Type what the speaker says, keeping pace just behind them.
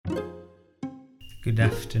Good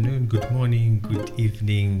afternoon, good morning, good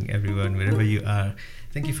evening, everyone, wherever you are.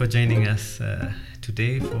 Thank you for joining us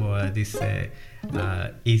today for this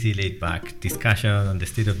easy, laid-back discussion on the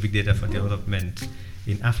state of big data for development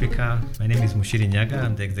in Africa. My name is Muchiri Nyaggah.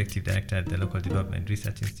 I'm the Executive Director at the Local Development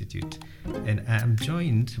Research Institute. And I'm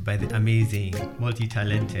joined by the amazing,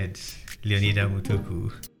 multi-talented Leonida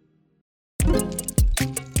Mutuku.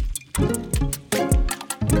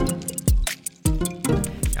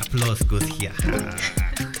 Applause goes here.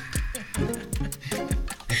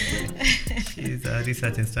 She's a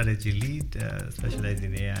research and strategy lead, specialized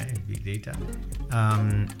in AI and big data.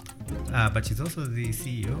 But she's also the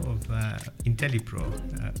CEO of IntelliPro,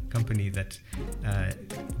 a company that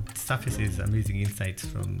surfaces amazing insights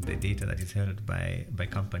from the data that is held by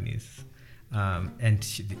companies. And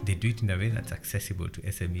they do it in a way that's accessible to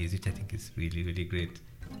SMEs, which I think is really, really great.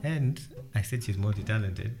 And I said she's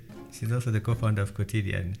multi-talented. She's also the co-founder of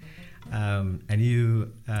Quotidian, a new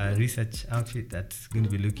research outfit that's going to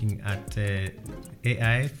be looking at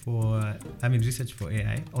research for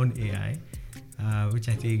AI, on AI, which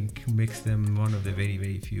I think makes them one of the very,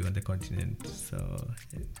 very few on the continent. So,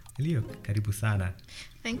 Leo, karibu sana.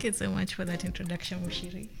 Thank you so much for that introduction,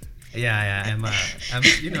 Muchiri. Yeah,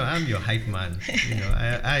 I'm your hype man.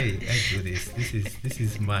 I do this. This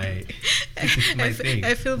is my thing.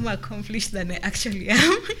 I feel more accomplished than I actually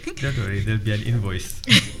am. Don't worry, there'll be an invoice.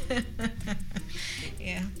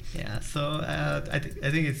 Yeah. Yeah. So I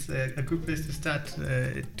think it's a good place to start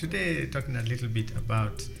today, talking a little bit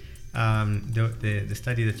about the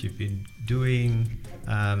study that you've been doing,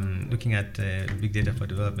 looking at big data for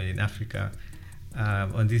development in Africa.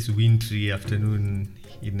 On this wintry afternoon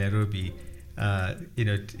in Nairobi,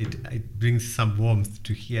 it brings some warmth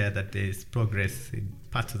to hear that there's progress in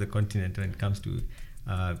parts of the continent when it comes to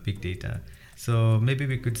big data. So maybe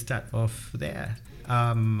we could start off there.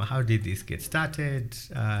 How did this get started?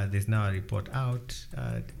 There's now a report out.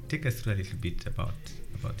 Take us through a little bit about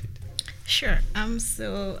it. Sure.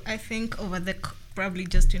 So I think probably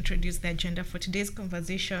just to introduce the agenda for today's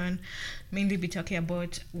conversation, mainly be talking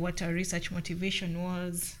about what our research motivation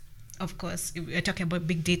was. Of course, we're talking about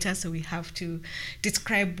big data, so we have to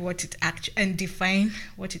describe what it and define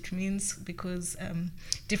what it means, because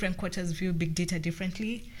different quarters view big data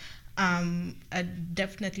differently. I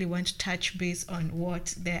definitely want to touch base on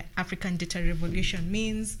what the African data revolution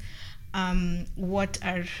means. What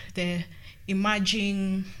are the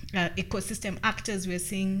emerging ecosystem actors we're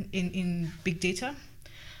seeing in big data?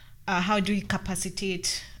 How do we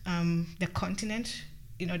capacitate the continent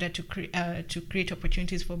in order to create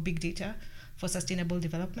opportunities for big data for sustainable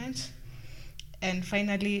development? And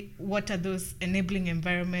finally, what are those enabling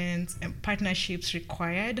environments and partnerships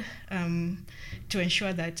required to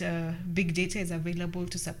ensure that big data is available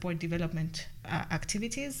to support development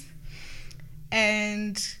activities?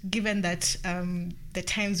 And given that the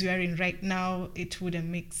times we are in right now, it wouldn't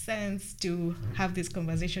make sense to have this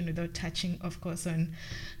conversation without touching, of course, on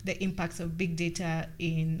the impacts of big data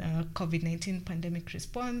in COVID-19 pandemic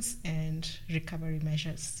response and recovery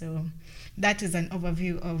measures. So that is an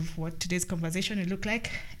overview of what today's conversation will look like.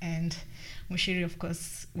 And Muchiri, of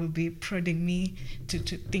course, will be prodding me to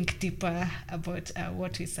think deeper about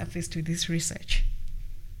what we surfaced with this research.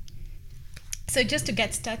 So just to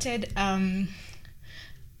get started,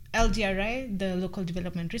 LDRI, the Local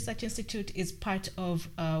Development Research Institute, is part of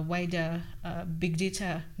a wider big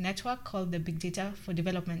data network called the Big Data for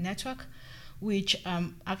Development Network, which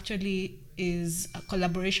actually is a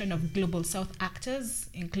collaboration of Global South actors,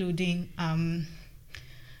 including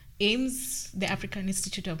AIMS, the African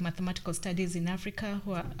Institute of Mathematical Studies in Africa,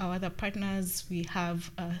 who are our other partners. We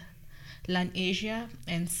have LAN Asia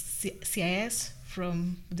and CIS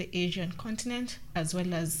from the Asian continent, as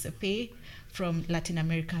well as CEPE from Latin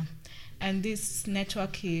America. And this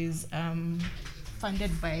network is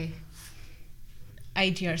funded by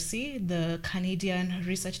IDRC, the Canadian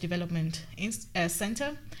Research Development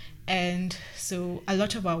Center. And so a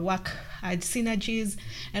lot of our work had synergies.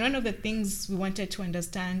 And one of the things we wanted to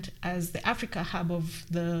understand as the Africa hub of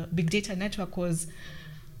the Big Data Network was,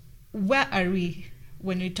 where are we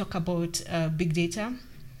when we talk about big data,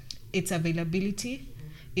 its availability,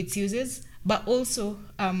 its uses, but also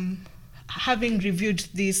having reviewed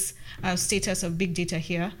this status of big data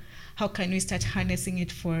here, how can we start harnessing it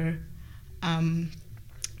for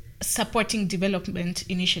supporting development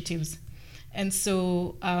initiatives? And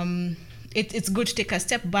so it's good to take a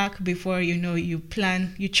step back before you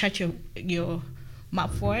plan, you chart your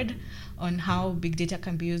map forward on how big data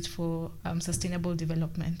can be used for sustainable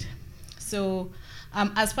development. So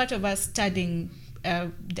as part of us studying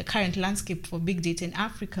the current landscape for big data in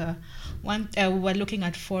Africa, we were looking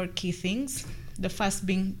at 4 key things. The first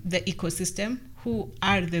being the ecosystem. Who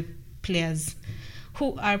are the players?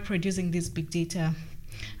 Who are producing this big data?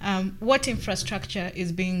 What infrastructure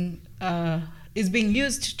is being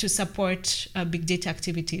used to support big data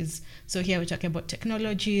activities? So here we're talking about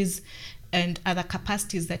technologies and other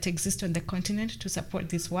capacities that exist on the continent to support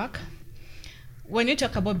this work. When you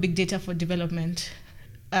talk about big data for development,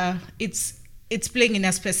 it's playing in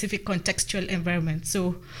a specific contextual environment.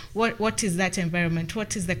 So what is that environment?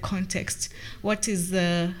 What is the context? What is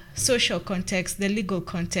the social context, the legal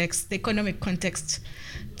context, the economic context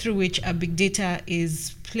through which a big data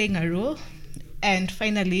is playing a role? And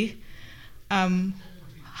finally,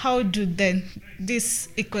 how do then this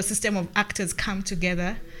ecosystem of actors come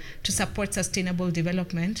together to support sustainable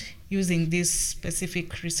development using this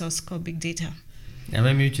specific resource called big data?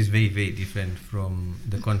 Which is very, very different from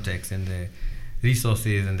the context and the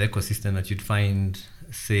resources and the ecosystem that you'd find,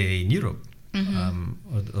 say, in Europe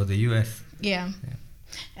or the US. Yeah.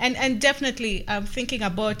 And definitely thinking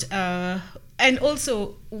about, and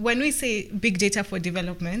also when we say big data for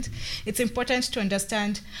development, it's important to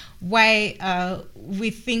understand why we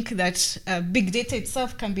think that big data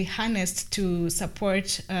itself can be harnessed to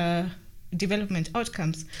support development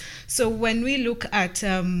outcomes. So when we look at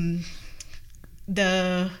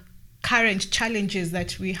the current challenges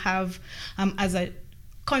that we have as a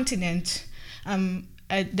continent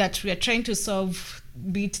that we are trying to solve,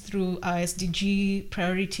 be it through our SDG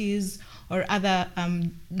priorities or other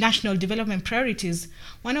national development priorities,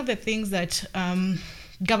 one of the things that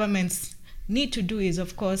governments need to do is,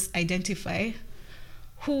 of course, identify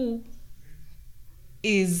who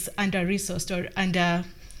is under-resourced or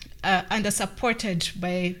under-supported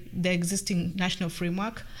by the existing national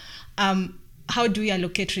framework. How do we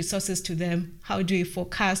allocate resources to them? How do we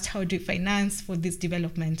forecast? How do we finance for this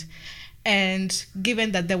development? And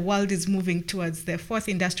given that the world is moving towards the fourth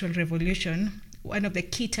industrial revolution, one of the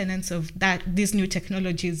key tenets of these new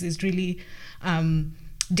technologies is really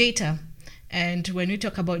data. And when we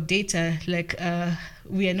talk about data,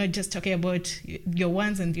 we are not just talking about your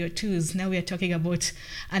ones and your twos. Now we are talking about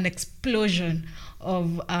an explosion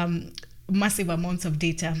of massive amounts of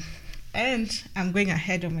data. And I'm going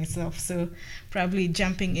ahead of myself, so probably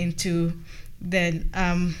jumping into then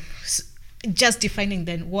just defining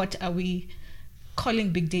then what are we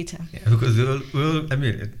calling big data? Yeah, because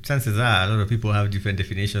chances are a lot of people have different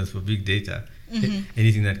definitions for big data. Mm-hmm.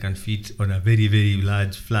 Anything that can fit on a very, very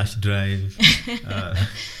large flash drive,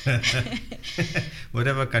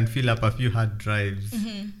 whatever can fill up a few hard drives.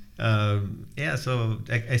 Mm-hmm. So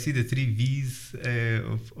I see the 3 V's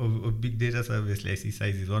of big data. So obviously I see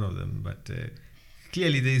size is one of them, but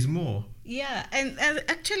clearly there is more. Yeah, and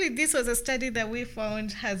actually this was a study that we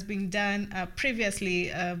found has been done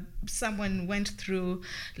previously. Someone went through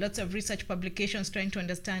lots of research publications trying to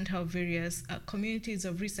understand how various communities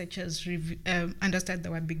of researchers understand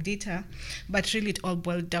the word big data, but really it all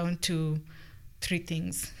boiled down to 3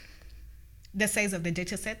 things. The size of the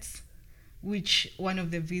data sets, which one of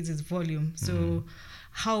the V's is volume. So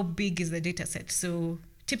how big is the data set? So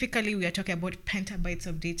typically we are talking about petabytes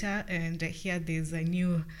of data, and here there's a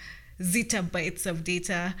new zettabytes of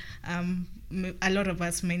data. A lot of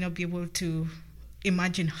us may not be able to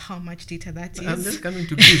imagine how much data that is. I'm just coming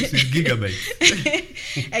to bits with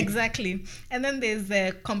gigabytes. Exactly. And then there's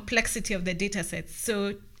the complexity of the data sets.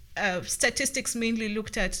 So statistics mainly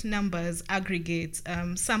looked at numbers, aggregates,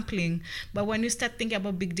 sampling. But when you start thinking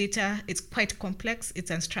about big data, it's quite complex, it's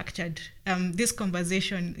unstructured. This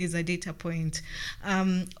conversation is a data point.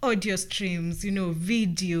 Audio streams,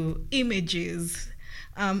 video, images,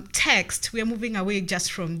 text. We are moving away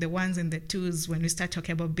just from the ones and the twos when we start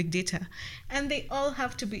talking about big data. And they all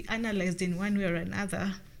have to be analyzed in one way or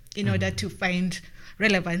another in order to find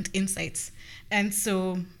relevant insights. And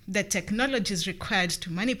so the technologies required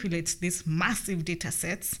to manipulate these massive data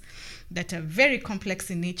sets that are very complex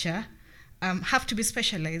in nature have to be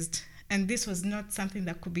specialized. And this was not something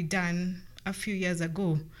that could be done a few years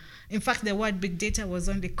ago. In fact, the word big data was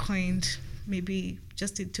only coined maybe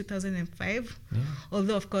just in 2005. Yeah.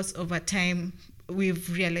 Although, of course, over time, we've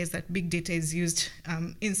realized that big data is used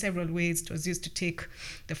in several ways. It was used to take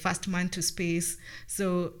the first man to space.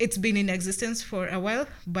 So it's been in existence for a while,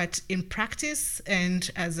 but in practice and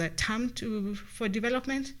as a term for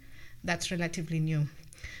development, that's relatively new.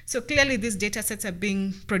 So clearly these data sets are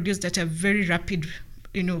being produced at a very rapid,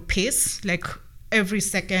 pace. Like every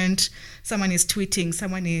second, someone is tweeting,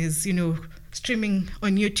 someone is, streaming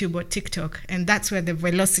on YouTube or TikTok, and that's where the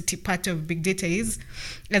velocity part of big data is.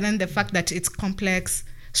 And then the fact that it's complex,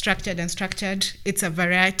 structured and unstructured, it's a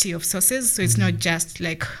variety of sources. So it's not just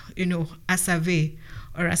like, a survey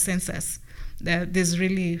or a census. there's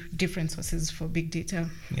really different sources for big data.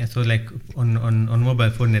 Yeah, so like on mobile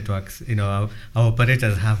phone networks, our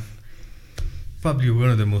operators have probably one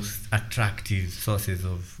of the most attractive sources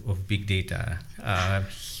of big data.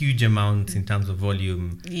 Huge amounts in terms of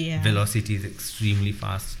volume. Yeah. Velocity is extremely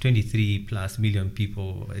fast. 23 plus million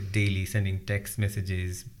people daily sending text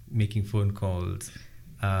messages, making phone calls.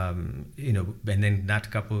 And then that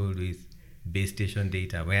coupled with base station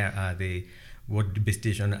data. Where are they? What base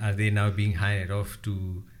station are they now being hired off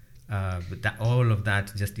to? But all of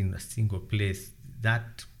that just in a single place.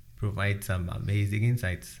 That provides some amazing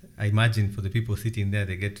insights. I imagine for the people sitting there,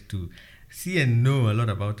 they get to see and know a lot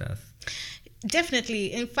about us.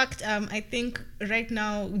 Definitely. In fact, I think right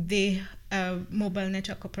now the mobile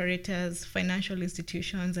network operators, financial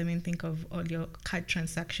institutions, think of all your card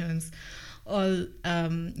transactions, all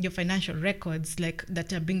your financial records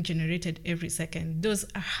that are being generated every second. Those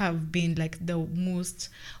have been the most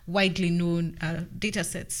widely known data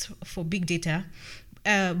sets for big data.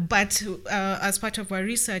 But as part of our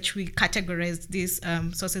research, we categorized these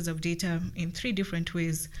sources of data in 3 different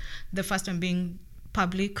ways. The first one being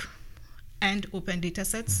public and open data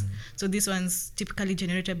sets. Mm-hmm. So these ones typically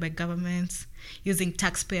generated by governments using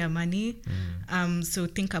taxpayer money. Mm-hmm. So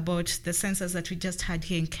think about the census that we just had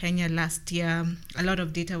here in Kenya last year. A lot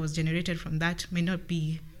of data was generated from that. May not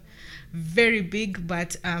be very big,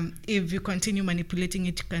 but if you continue manipulating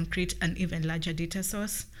it, you can create an even larger data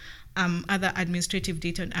source. Other administrative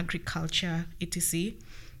data on agriculture, etc.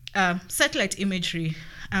 Satellite imagery.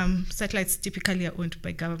 Satellites typically are owned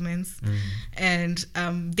by governments, and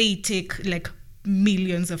they take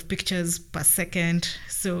millions of pictures per second.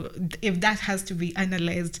 So if that has to be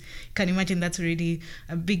analyzed, you can imagine that's already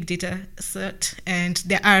a big data set. And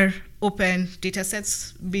there are open data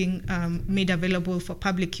sets being made available for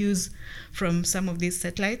public use from some of these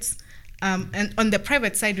satellites. And on the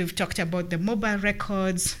private side, we've talked about the mobile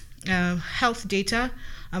records, health data.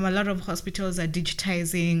 A lot of hospitals are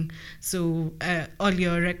digitizing, so all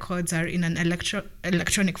your records are in an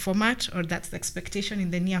electronic format, or that's the expectation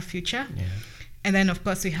in the near future. Yeah. And then, of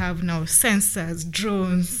course, we have now sensors,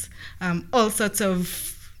 drones, all sorts of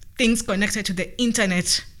things connected to the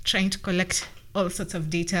internet, trying to collect all sorts of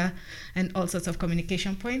data and all sorts of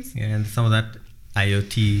communication points. Yeah, and some of that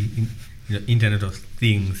IoT, Internet of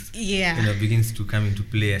Things, begins to come into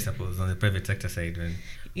play, I suppose, on the private sector side.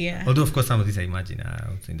 Yeah. Although, of course, some of these, I imagine, are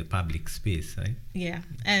also in the public space, right? Yeah.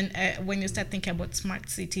 And when you start thinking about smart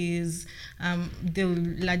cities, they'll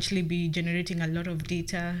largely be generating a lot of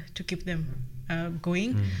data to keep them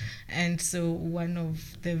going. And so one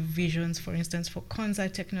of the visions, for instance, for Konza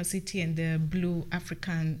Technocity and the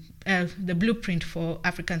the blueprint for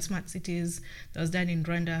African smart cities that was done in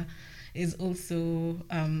Rwanda is also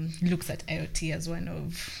looks at IoT as one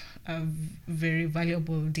of very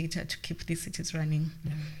valuable data to keep these cities running.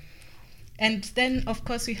 Yeah. And then, of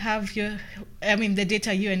course, we have the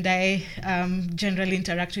data you and I generally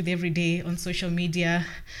interact with every day on social media,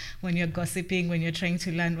 when you're gossiping, when you're trying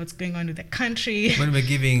to learn what's going on with the country. When we're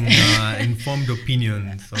giving informed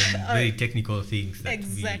opinions on very technical things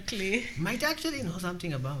that we might actually know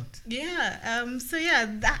something about. Yeah. We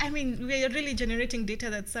are really generating data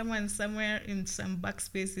that someone somewhere in some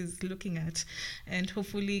backspace is looking at, and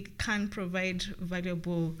hopefully can provide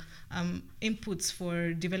valuable inputs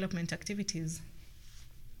for development activities.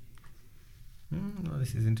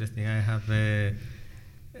 This is interesting. I have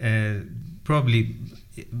probably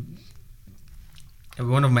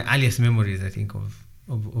one of my earliest memories, I think, of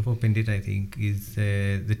open data, I think, is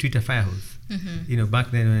the Twitter Firehose. Mm-hmm.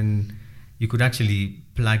 Back then when you could actually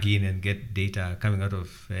plug in and get data coming out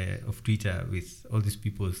of Twitter with all these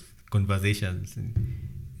people's conversations.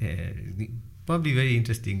 And probably very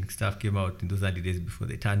interesting stuff came out in those early days before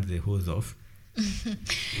they turned the hose off.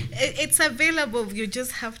 It's available. You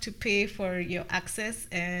just have to pay for your access,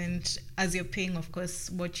 and as you're paying, of course,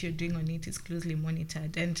 what you're doing on it is closely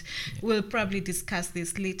monitored. And we'll probably discuss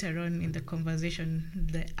this later on in the conversation,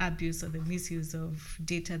 the abuse or the misuse of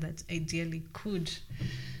data that ideally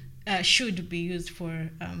should be used for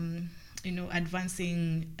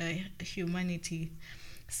advancing humanity.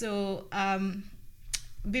 So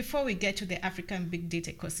before we get to the African big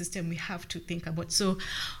data ecosystem, we have to think about, so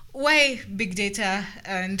why big data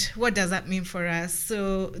and what does that mean for us?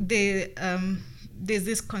 So there's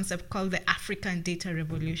this concept called the African data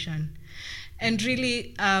revolution. And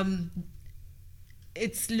really,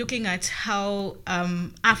 it's looking at how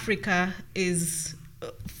Africa is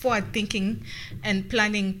forward thinking and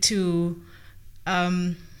planning to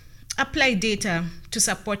apply data to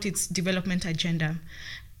support its development agenda.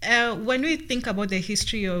 When we think about the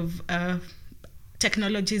history of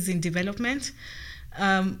technologies in development,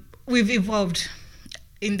 we've evolved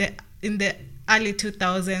in the early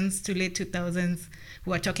 2000s to late 2000s.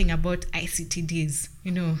 We were talking about ICTDs,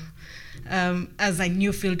 as a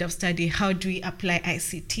new field of study. How do we apply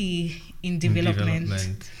ICT in development?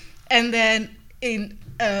 And then in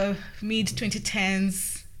mid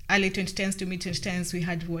 2010s, early 2010s to mid 2010s, we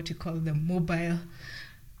had what you call the mobile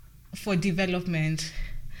for development.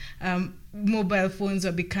 Mobile phones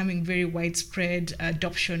were becoming very widespread.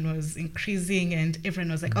 Adoption was increasing, and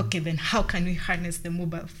everyone was like, okay, then how can we harness the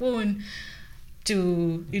mobile phone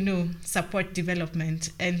to support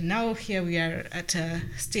development? And now here we are at a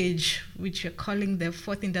stage which we're calling the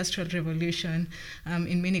fourth industrial revolution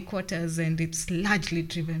in many quarters, and it's largely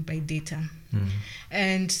driven by data.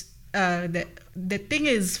 And the thing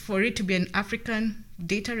is, for it to be an African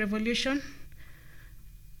data revolution,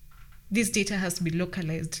 this data has to be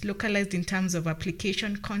localized in terms of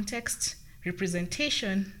application, context,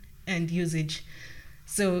 representation, and usage.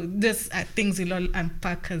 So these are things we'll all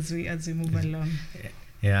unpack as we move along.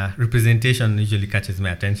 Yeah, representation usually catches my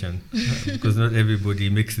attention because not everybody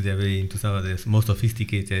makes their way into some of the more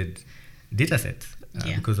sophisticated data sets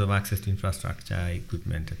because of access to infrastructure,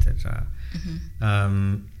 equipment, etc.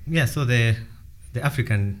 So the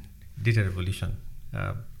African data revolution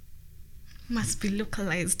must be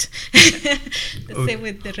localized. The same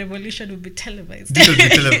way the revolution will be televised. I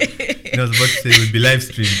was about to say it would be live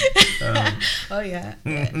streamed.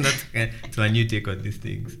 That's my new take on these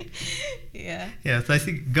things. Yeah. So I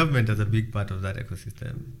think government is a big part of that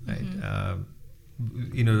ecosystem, right?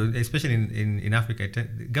 Especially in Africa,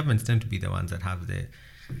 governments tend to be the ones that have the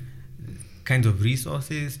kinds of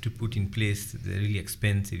resources to put in place the really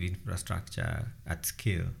expensive infrastructure at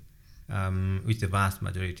scale. Which the vast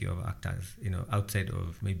majority of actors, outside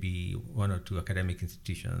of maybe one or two academic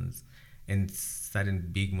institutions and certain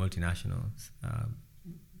big multinationals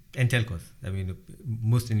and telcos. I mean,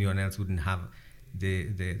 most anyone else wouldn't have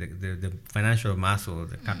the financial muscle,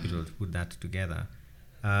 the capital to put that together.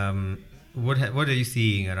 What are you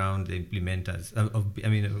seeing around the implementers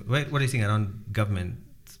what are you seeing around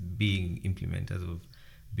governments being implementers of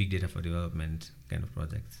big data for development kind of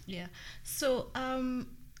projects? Yeah. So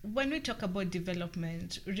when we talk about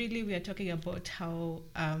development, really we are talking about how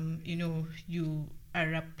you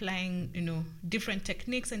are applying different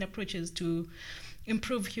techniques and approaches to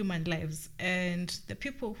improve human lives, and the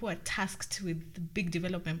people who are tasked with big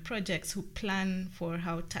development projects, who plan for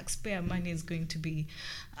how taxpayer money is going to be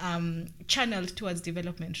channeled towards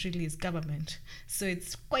development, really is government. So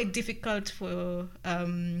it's quite difficult for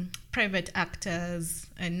private actors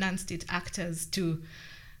and non-state actors to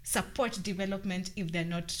support development if they're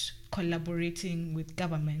not collaborating with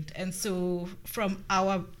government. And so from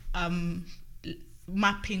our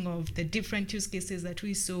mapping of the different use cases that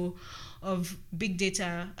we saw of big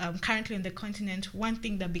data currently on the continent, one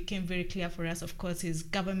thing that became very clear for us, of course, is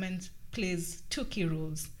government plays two key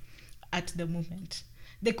roles at the moment.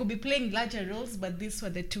 They could be playing larger roles, but these were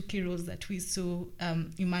the two key roles that we saw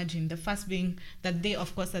emerging. The first being that they,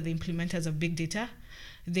 of course, are the implementers of big data.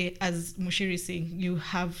 They, as Muchiri is saying,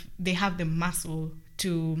 they have the muscle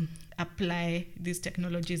to apply these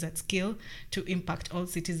technologies at scale to impact all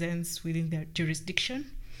citizens within their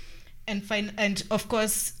jurisdiction. And of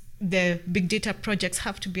course, the big data projects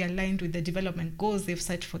have to be aligned with the development goals they've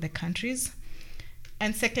set for the countries.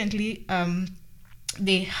 And secondly,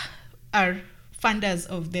 they are funders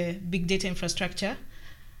of the big data infrastructure.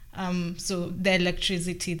 So the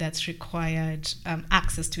electricity that's required,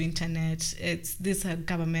 access to internet, these are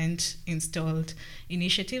government installed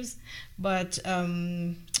initiatives. But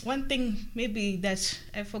one thing maybe that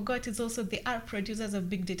I forgot is also they are producers of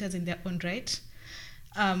big data in their own right,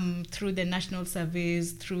 through the national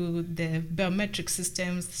surveys, through the biometric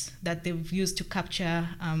systems that they've used to capture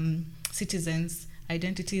citizens'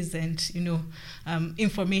 identities and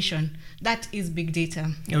information. That is big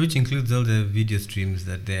data. Yeah, which includes all the video streams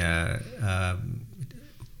that they are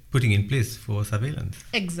putting in place for surveillance.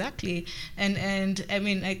 Exactly. And I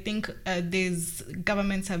mean, I think these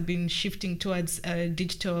governments have been shifting towards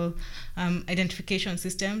digital identification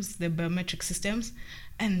systems, the biometric systems,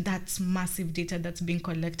 and that's massive data that's being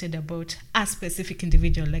collected about a specific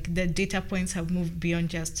individual. Like the data points have moved beyond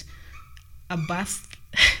just a birth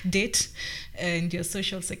date and your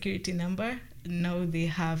social security number. Now they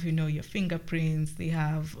have, your fingerprints, they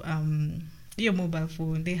have your mobile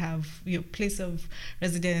phone, they have your place of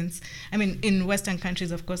residence. I mean, in Western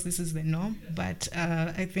countries, of course, this is the norm, but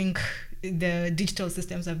I think the digital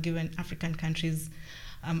systems have given African countries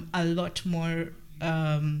a lot more,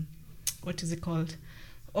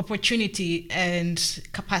 opportunity and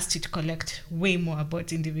capacity to collect way more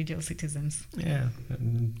about individual citizens. Yeah,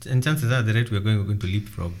 and chances are the rate we're going to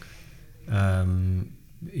leapfrog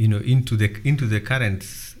into the current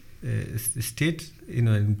state,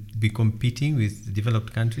 and be competing with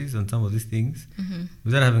developed countries on some of these things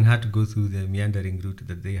without having had to go through the meandering route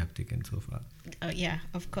that they have taken so far. Yeah,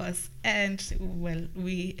 of course. And well,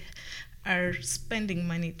 we are spending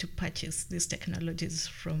money to purchase these technologies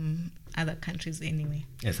from other countries anyway.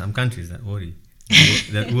 Yeah, some countries that worry.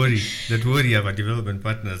 that worry about development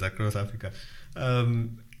partners across Africa.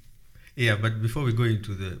 But before we go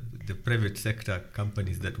into the private sector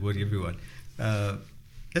companies that worry everyone,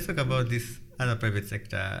 let's talk about this other private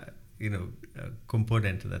sector,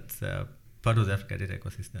 component that's part of the Africa data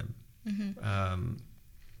ecosystem.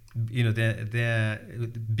 There are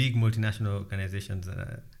big multinational organizations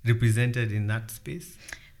represented in that space.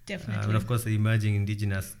 Definitely. And of course, the emerging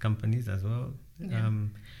indigenous companies as well. Yeah.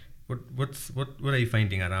 What are you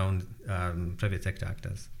finding around private sector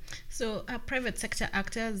actors? So private sector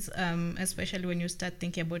actors, especially when you start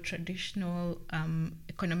thinking about traditional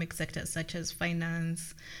economic sectors such as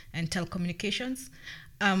finance and telecommunications,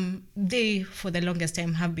 they, for the longest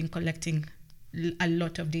time, have been collecting a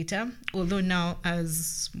lot of data. Although now,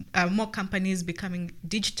 as more companies becoming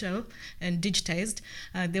digital and digitized,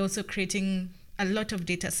 they're also creating a lot of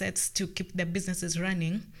data sets to keep their businesses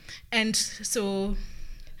running. And so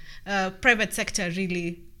private sector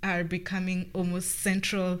really are becoming almost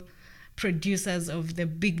central producers of the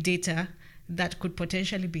big data that could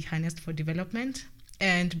potentially be harnessed for development.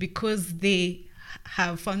 And because they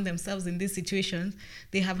have found themselves in these situations,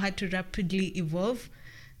 they have had to rapidly evolve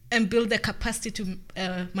and build the capacity to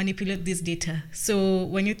manipulate this data. So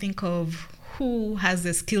when you think of who has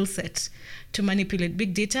the skill set to manipulate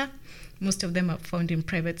big data, most of them are found in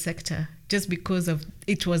private sector, just because of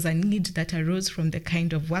it was a need that arose from the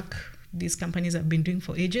kind of work these companies have been doing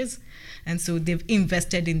for ages. And so they've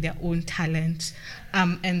invested in their own talent.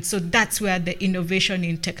 And so that's where the innovation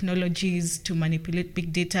in technologies to manipulate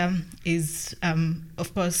big data is,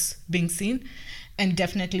 of course, being seen. And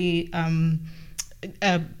definitely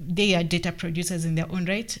they are data producers in their own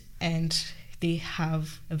right, and they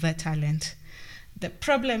have the talent. The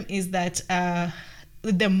problem is that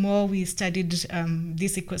the more we studied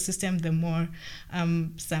this ecosystem, the more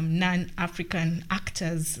some non-African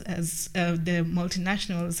actors, as the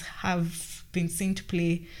multinationals, have been seen to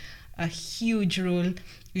play a huge role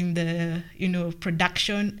in the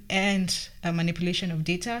production and manipulation of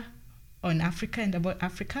data on Africa and about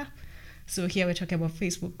Africa. So here we're talking about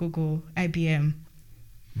Facebook, Google, IBM,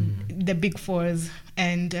 the big fours,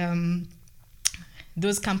 and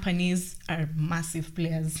those companies are massive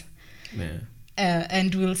players. Yeah.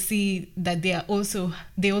 And we'll see that they also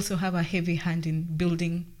have a heavy hand in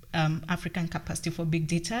building African capacity for big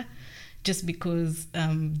data, just because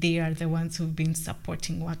they are the ones who've been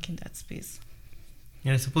supporting work in that space.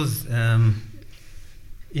 Yeah, I suppose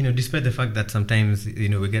despite the fact that sometimes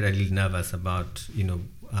we get a little nervous about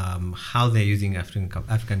how they're using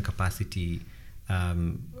African capacity,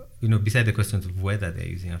 beside the questions of whether they're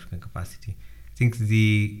using African capacity, I think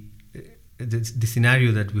the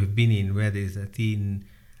scenario that we've been in, where there's a thin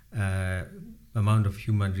amount of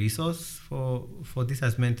human resource for this,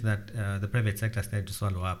 has meant that the private sector started to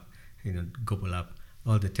swallow up, gobble up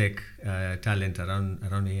all the tech talent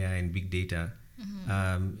around AI and big data,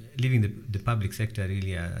 leaving the public sector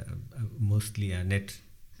really mostly a net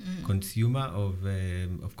consumer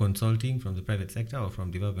of consulting from the private sector or from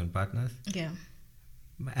development partners. Yeah.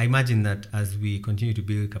 I imagine that as we continue to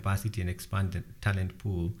build capacity and expand the talent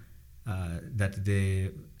pool, that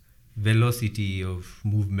the velocity of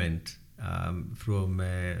movement from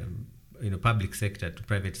public sector to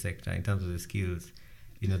private sector in terms of the skills,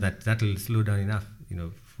 that will slow down enough,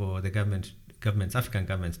 for the African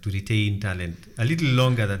governments to retain talent a little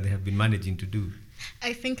longer than they have been managing to do.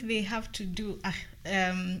 I think they have to do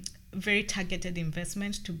very targeted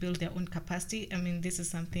investment to build their own capacity. I mean, this is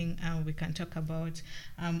something we can talk about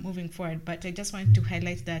moving forward, but I just wanted to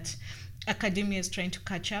highlight that academia is trying to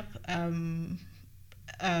catch up.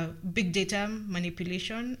 Big data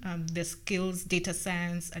manipulation, the skills, data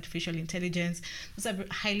science, artificial intelligence, those are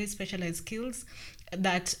highly specialized skills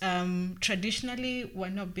that traditionally were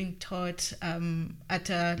not being taught at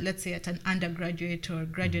an undergraduate or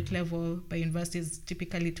graduate level by universities.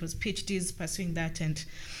 Typically it was PhDs pursuing that and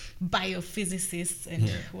biophysicists and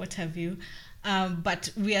what have you.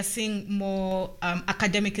 But we are seeing more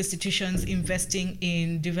academic institutions investing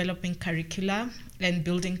in developing curricula and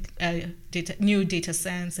building new data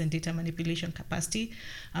science and data manipulation capacity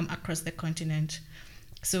across the continent.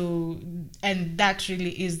 So, and that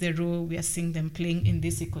really is the role we are seeing them playing in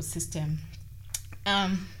this ecosystem.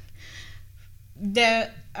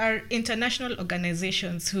 there are international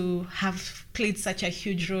organizations who have played such a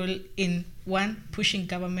huge role in pushing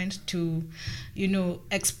government to,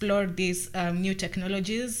 explore these new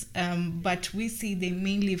technologies, but we see they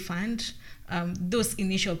mainly fund those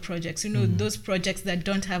initial projects, those projects that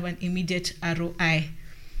don't have an immediate ROI.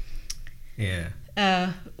 Yeah.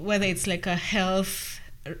 Whether it's like a health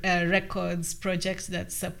records project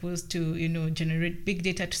that's supposed to, generate big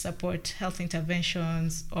data to support health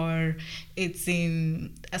interventions, or it's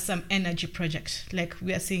in some energy project, like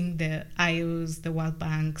we are seeing the IOs, the World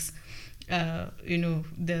Banks,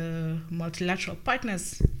 the multilateral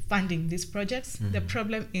partners funding these projects. Mm-hmm. The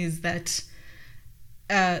problem is that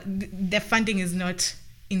the funding is not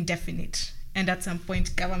indefinite, and at some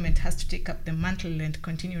point government has to take up the mantle and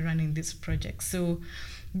continue running these projects. So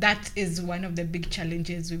that is one of the big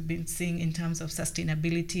challenges we've been seeing in terms of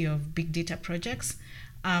sustainability of big data projects.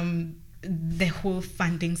 The whole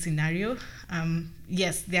funding scenario.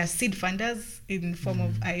 Yes, there are seed funders in form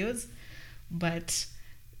of IOs, but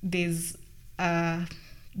there's a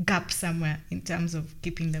gap somewhere in terms of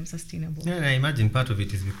keeping them sustainable. Yeah, I imagine part of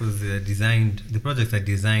it is because the projects are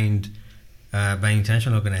designed by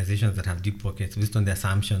international organizations that have deep pockets based on the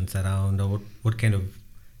assumptions around what kind of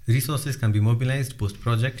resources can be mobilized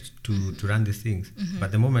post-project to run these things. Mm-hmm.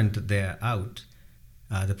 But the moment they're out,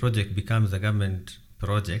 the project becomes a government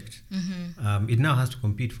project. Mm-hmm. It now has to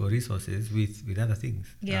compete for resources with other things.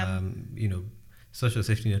 Yeah. Social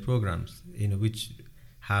safety net programs, which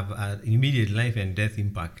have an immediate life and death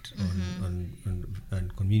impact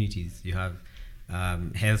on communities. You have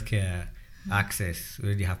healthcare access. We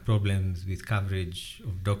already have problems with coverage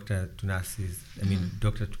of doctor to nurses.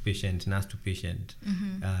 Doctor to patient, nurse to patient.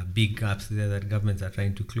 Big gaps there that governments are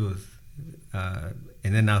trying to close. And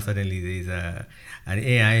then now suddenly there is an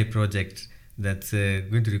AI project that's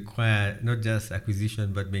going to require not just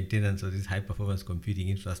acquisition but maintenance of this high performance computing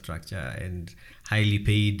infrastructure and highly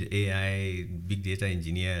paid AI big data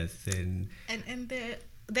engineers. And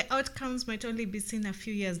the outcomes might only be seen a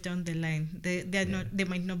few years down the line. They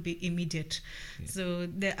might not be immediate. Yeah. So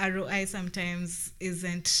the ROI sometimes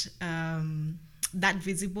isn't that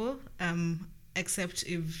visible, except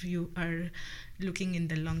if you are looking in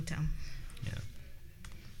the long term.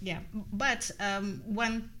 Yeah. But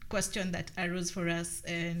one question that arose for us,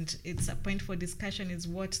 and it's a point for discussion, is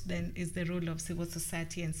what then is the role of civil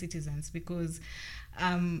society and citizens, because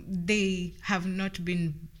they have not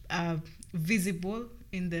been visible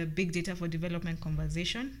in the big data for development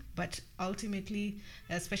conversation, but ultimately,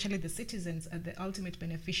 especially the citizens are the ultimate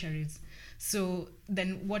beneficiaries. So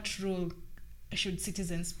then what role should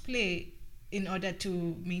citizens play in order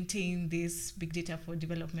to maintain this big data for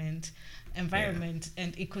development environment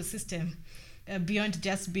and ecosystem? Beyond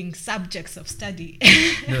just being subjects of study.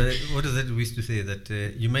 No, what does that wish to say? That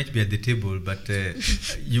you might be at the table, but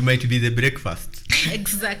you might be the breakfast.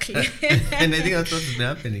 Exactly. And I think that's what's been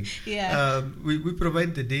happening. Yeah. We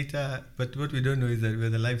provide the data, but what we don't know is that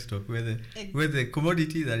we're the livestock, we're the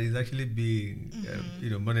commodity that is actually being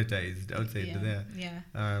monetized outside there. Yeah.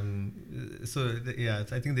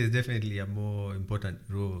 I think there's definitely a more important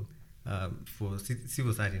role for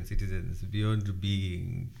civil society and citizens beyond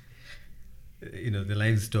being the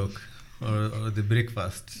livestock or the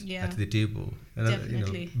breakfast at the table.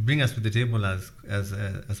 Definitely. Bring us to the table as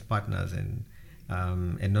partners and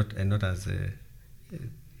not as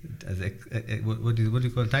what do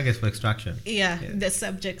you call targets for extraction? Yeah, the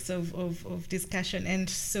subjects of discussion. And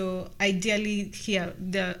so ideally here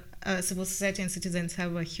the civil society and citizens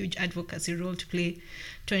have a huge advocacy role to play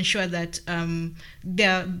to ensure that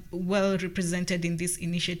they're well represented in these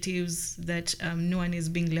initiatives, that no one is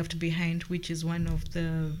being left behind, which is one of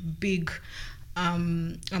the big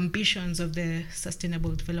ambitions of the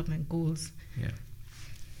Sustainable Development Goals. Yeah.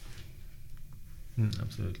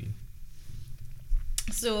 Absolutely.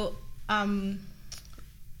 So now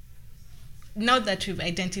that we've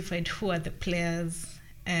identified who are the players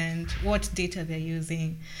and what data they're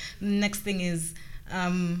using, the next thing is,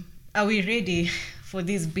 are we ready for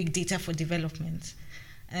this big data for development?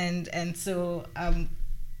 And so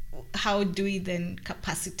how do we then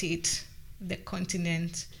capacitate the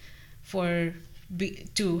continent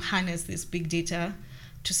to harness this big data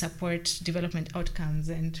to support development outcomes?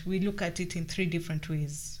 And we look at it in three different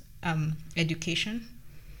ways. Education,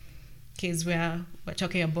 because we're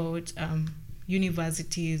talking about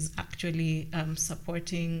universities actually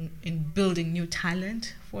supporting in building new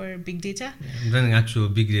talent for big data. Yeah, running actual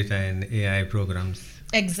big data and AI programs.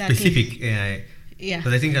 Exactly. Specific AI. Yeah.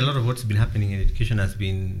 Because I think a lot of what's been happening in education has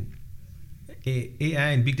been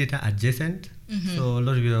AI and big data adjacent. Mm-hmm. So a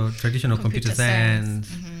lot of your traditional computer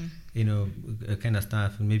science kind of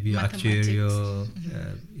stuff, and maybe actuarial,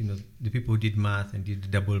 the people who did math and did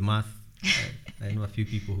double math. I know a few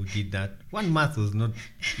people who did that. One math was not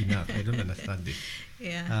enough. I don't understand it.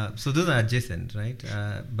 Yeah. So those are adjacent, right?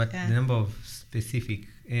 But the number of specific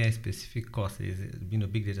AI-specific courses,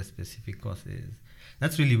 big data-specific courses,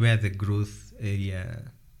 that's really where the growth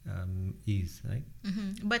area is, right?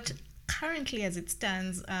 Mm-hmm. But currently, as it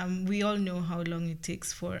stands, we all know how long it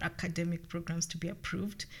takes for academic programs to be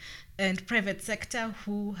approved. And private sector,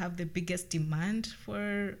 who have the biggest demand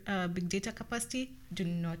for big data capacity, do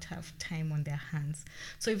not have time on their hands.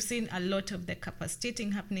 So we've seen a lot of the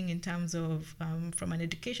capacitating happening in terms of, from an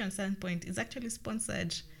education standpoint, is actually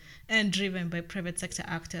sponsored and driven by private sector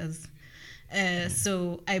actors.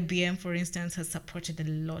 So IBM, for instance, has supported a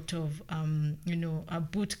lot of,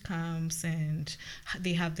 boot camps, and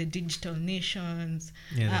they have the Digital Nations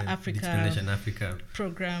Africa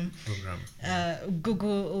program.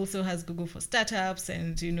 Google also has Google for Startups,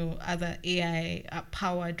 and other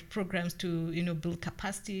AI-powered programs to build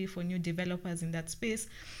capacity for new developers in that space.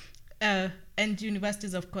 And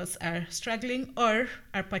universities, of course, are struggling or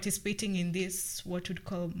are participating in this, what we'd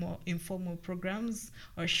call more informal programs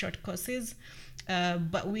or short courses.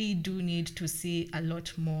 But we do need to see a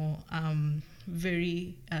lot more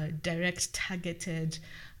very direct, targeted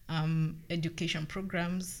education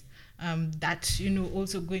programs that,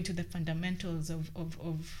 also go into the fundamentals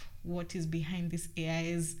of what is behind these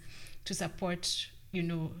AIs to support,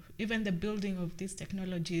 even the building of these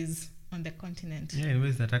technologies on the continent. Yeah, in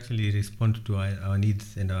ways that actually respond to our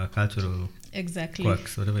needs and our cultural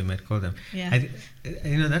quirks, whatever you might call them. Yeah.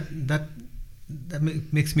 That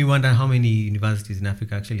makes me wonder how many universities in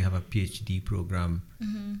Africa actually have a PhD program,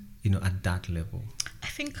 at that level. I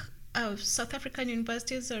think South African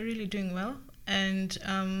universities are really doing well, and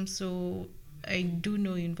so I do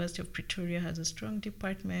know University of Pretoria has a strong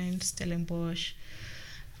department, Stellenbosch,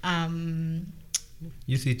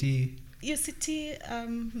 UCT,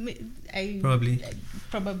 probably.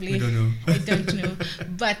 We don't know. I don't know.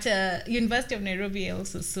 But University of Nairobi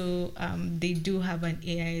also, so they do have an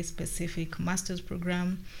AI-specific master's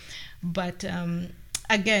program. But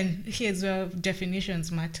again, here's where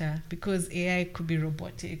definitions matter, because AI could be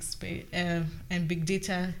robotics, and big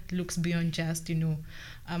data looks beyond just,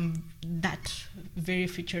 that very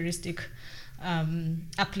futuristic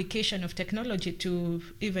application of technology to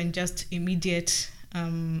even just immediate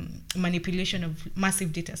manipulation of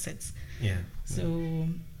massive data sets. So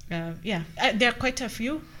there are quite a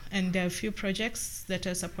few, and there are a few projects that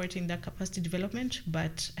are supporting that capacity development,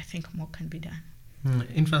 but I think more can be done.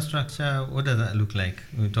 Infrastructure, what does that look like?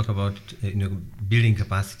 When we talk about building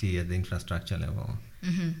capacity at the infrastructure level.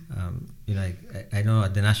 I know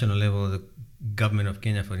at the national level, the government of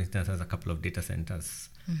Kenya, for instance, has a couple of data centers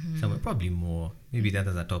somewhere, probably more. Maybe the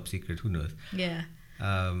others are top secret, who knows? Yeah.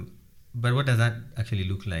 But what does that actually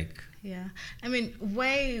look like? Yeah, I mean,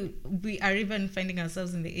 why we are even finding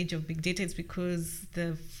ourselves in the age of big data is because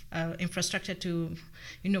the infrastructure to,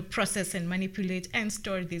 process and manipulate and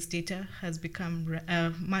store this data has become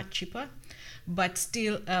much cheaper. But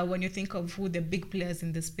still, when you think of who the big players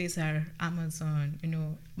in the space are, Amazon,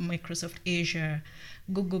 Microsoft Azure,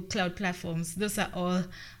 Google Cloud Platforms, those are all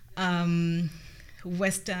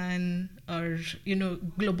Western or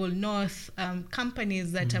global North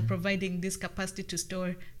companies that are providing this capacity to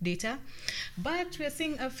store data. But we're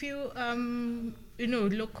seeing a few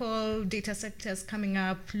local data sectors coming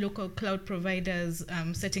up, local cloud providers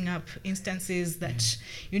setting up instances that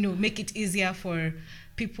make it easier for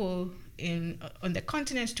people on the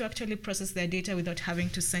continent to actually process their data without having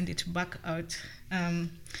to send it back out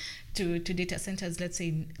to data centers, let's say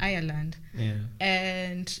in Ireland. Yeah.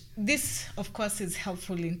 And this, of course, is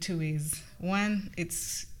helpful in two ways. One,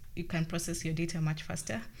 you can process your data much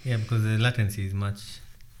faster. Yeah, because the latency is much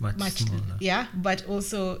smaller. Yeah, but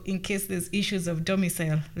also in case there's issues of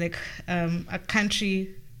domicile, like a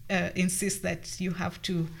country insists that you have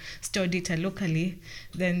to store data locally,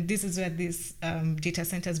 then this is where these data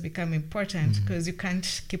centers become important, because you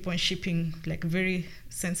can't keep on shipping like very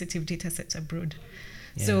sensitive data sets abroad.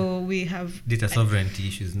 Yeah. So we have data sovereignty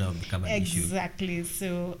issues now become an issue. Exactly.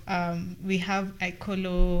 So we have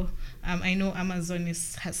ICOLO. I know Amazon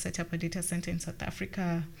has set up a data center in South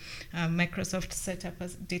Africa. Microsoft set up a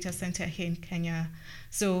data center here in Kenya.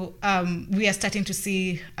 So we are starting to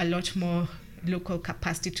see a lot more local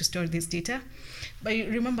capacity to store this data. But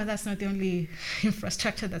remember, that's not the only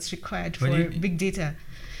infrastructure that's required for big data.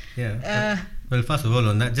 Yeah. Well, first of all,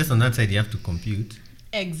 on that side, you have to compute.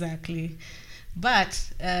 Exactly.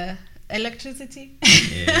 But electricity,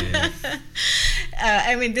 yes.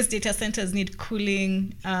 these data centers need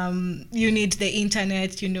cooling. You need the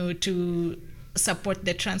internet, to support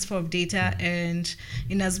the transfer of data. And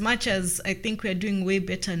in as much as I think we're doing way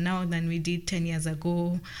better now than we did 10 years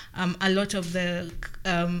ago, a lot of the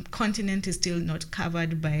continent is still not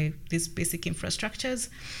covered by these basic infrastructures.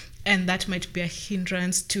 And that might be a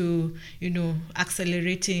hindrance to,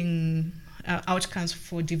 accelerating outcomes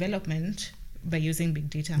for development by using big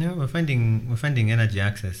data. Yeah, we're finding energy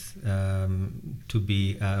access to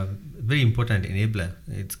be a very important enabler.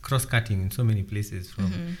 It's cross-cutting in so many places,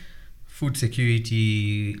 from food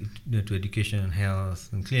security to education and health,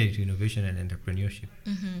 and clearly to innovation and entrepreneurship.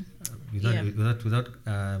 Without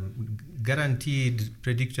guaranteed,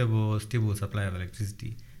 predictable, stable supply of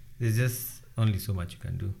electricity, there's just only so much you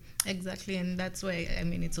can do. Exactly, and that's why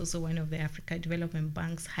it's also one of the Africa Development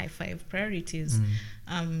Bank's high five priorities,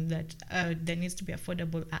 that there needs to be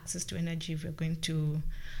affordable access to energy if we're going to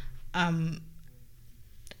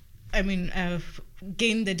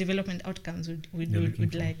gain the development outcomes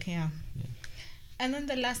we'd like. Yeah. And then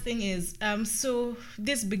the last thing is, so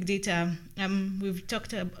this big data, we've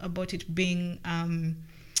talked about it being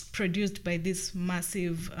produced by these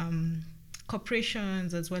massive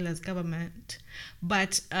corporations as well as government,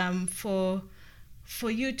 but for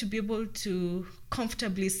you to be able to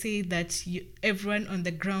comfortably say that everyone on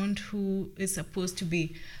the ground who is supposed to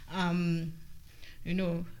be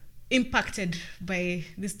impacted by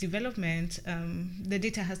this development, the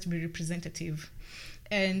data has to be representative.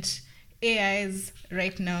 And AIs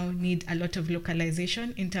right now need a lot of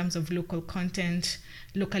localization in terms of local content,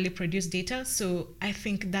 locally produced data. So I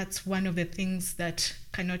think that's one of the things that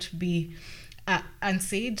cannot be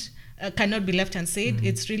unsaid, cannot be left unsaid.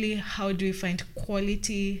 It's really, how do we find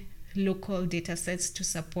quality local data sets to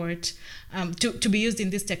support, to be used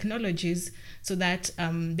in these technologies, so that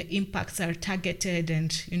the impacts are targeted,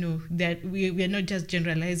 and that we are not just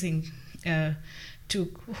generalizing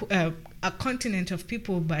to a continent of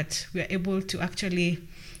people, but we are able to actually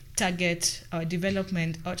target our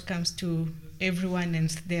development outcomes to everyone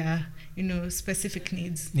and their specific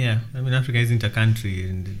needs. Yeah, Africa isn't a country,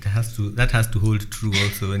 and that has to hold true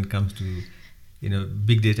also when it comes to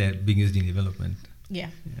big data being used in development.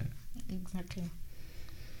 Yeah. Exactly.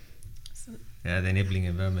 So, the enabling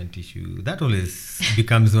environment issue, that always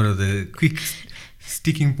becomes one of the quick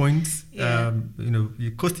sticking points. Yeah.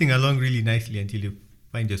 You're coasting along really nicely until you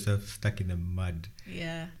find yourself stuck in the mud.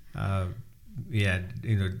 Yeah.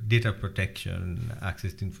 Data protection,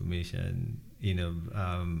 access to information.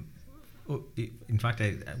 In fact,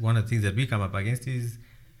 one of the things that we come up against is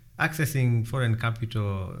accessing foreign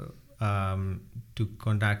capital to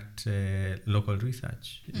conduct local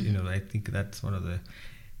research. I think that's one of the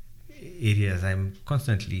areas I'm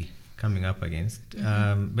constantly coming up against.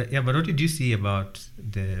 But what did you see about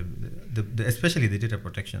the especially the data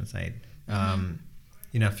protection side?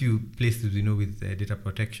 In a few places, with the data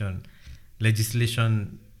protection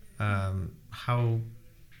legislation, how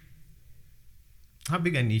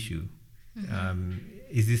big an issue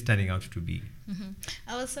is this turning out to be?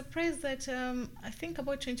 I was surprised that I think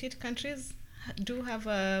about 28 countries do have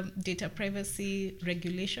a data privacy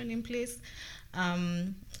regulation in place,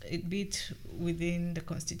 be it within the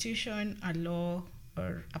constitution, a law,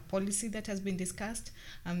 or a policy that has been discussed.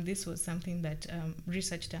 This was something that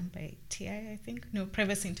research done by TI, I think. No,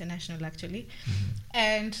 Privacy International, actually.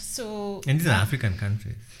 And so... And these are African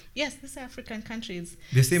countries. Yes, these are African countries.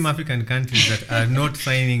 The same African countries that are not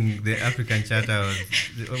signing the African Charter,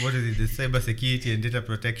 or the Cyber Security and Data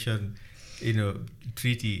Protection,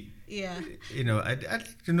 treaty. Yeah. I'd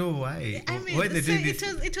like to know why. Why they so doing this?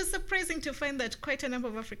 It was surprising to find that quite a number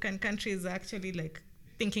of African countries are actually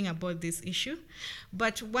thinking about this issue.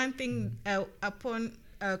 But one thing, upon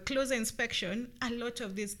closer inspection, a lot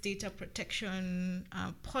of these data protection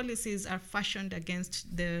policies are fashioned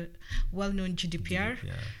against the well-known GDPR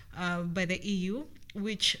by the EU,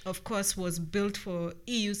 which of course was built for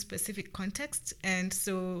EU-specific context. And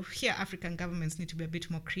so here African governments need to be a bit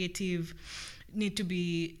more creative, need to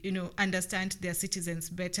be, understand their citizens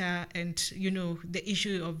better, and, the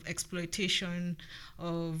issue of exploitation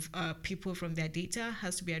of people from their data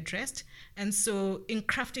has to be addressed. And so in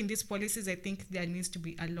crafting these policies, I think there needs to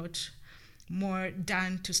be a lot more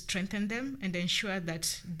done to strengthen them and ensure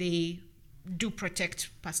that they do protect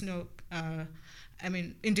personal,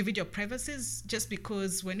 individual privacies, just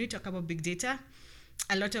because when we talk about big data,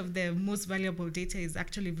 a lot of the most valuable data is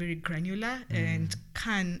actually very granular and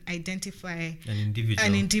can identify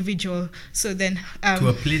an individual. So then to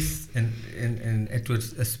a place and to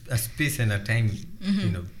a space and a time,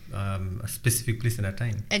 a specific place and a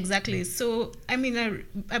time. Exactly. So, I mean,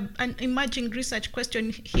 an emerging research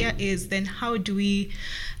question here is then how do we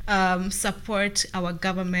support our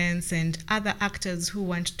governments and other actors who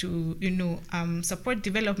want to, support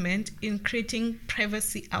development in creating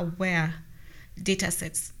privacy-aware data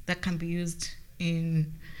sets that can be used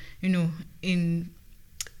in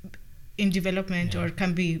development, or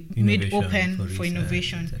can be made open for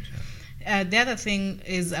innovation. The other thing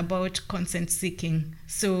is about consent seeking.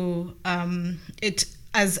 So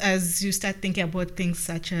as you start thinking about things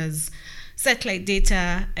such as satellite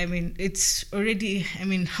data, I mean, it's already,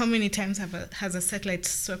 how many times has a satellite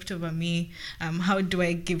swept over me? How do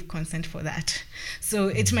I give consent for that? So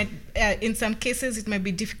it might, in some cases, it might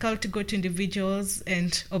be difficult to go to individuals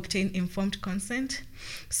and obtain informed consent.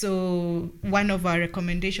 So one of our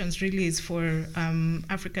recommendations really is for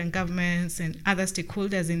African governments and other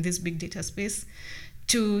stakeholders in this big data space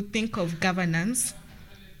to think of governance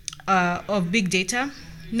of big data,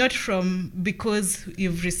 not from because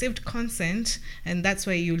you've received consent and that's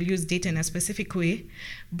why you'll use data in a specific way,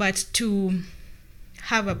 but to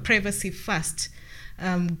have a privacy first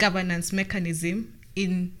governance mechanism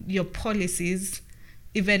in your policies,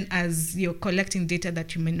 even as you're collecting data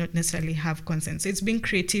that you may not necessarily have consent. So it's being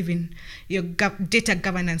creative in your data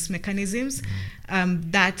governance mechanisms.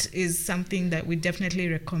 That is something that we definitely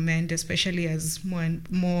recommend, especially as more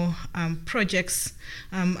and more projects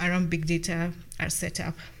around big data are set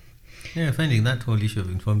up. Yeah, finding that whole issue of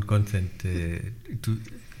informed consent to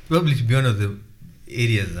be one of the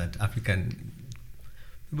areas that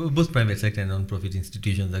both private sector and non-profit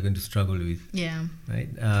institutions are going to struggle with. Yeah. Right.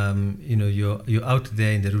 You're out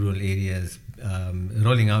there in the rural areas,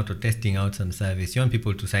 rolling out or testing out some service. You want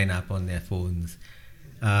people to sign up on their phones.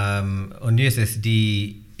 On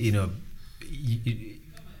USSD,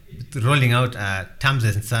 rolling out terms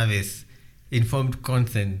and service, informed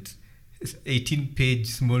consent, 18-page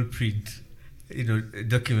small print,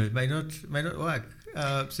 document might not work.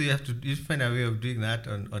 So you have to find a way of doing that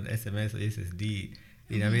on SMS or SSD.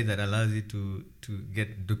 In a way that allows you to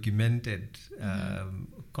get documented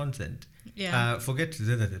consent. Yeah. Forget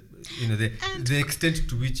the extent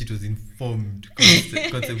to which it was informed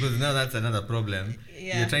consent, because now that's another problem.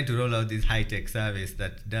 Yeah. You're trying to roll out this high-tech service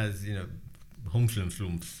that does, home flumps,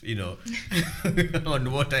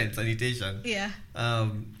 on water and sanitation. Yeah.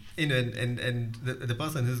 And the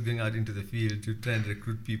person who's going out into the field to try and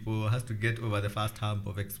recruit people has to get over the first hump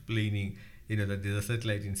of explaining, that there's a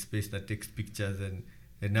satellite in space that takes pictures and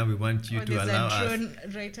now we want you to allow us. There's a drone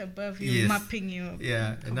right above you, yes, mapping you.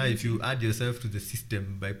 Yeah, and now if you add yourself to the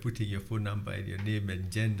system by putting your phone number and your name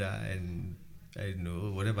and gender and I don't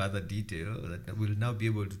know whatever other detail, that will now be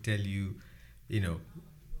able to tell you,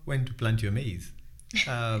 when to plant your maize.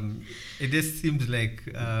 It just seems like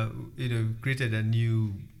created a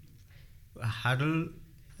new hurdle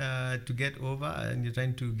to get over, and you're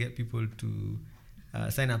trying to get people to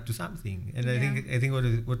sign up to something. And I think what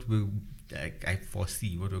I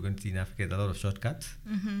foresee what we're going to see in Africa is a lot of shortcuts,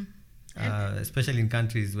 especially in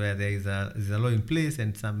countries where there's a law in place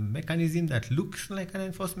and some mechanism that looks like an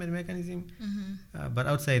enforcement mechanism, but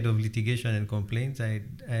outside of litigation and complaints, I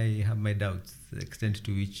have my doubts the extent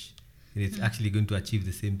to which it's actually going to achieve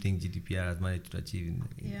the same thing GDPR has managed to achieve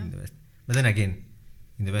in the West. But then again,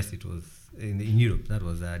 in the West, it was in Europe, that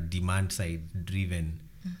was a demand side driven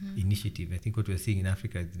initiative. I think what we're seeing in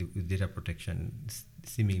Africa with data protection is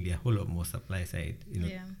seemingly a whole lot more supply side,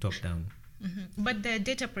 top down. But the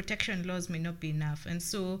data protection laws may not be enough. And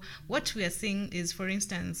so what we are seeing is, for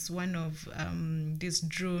instance, one of these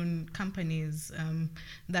drone companies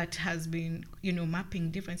that has been,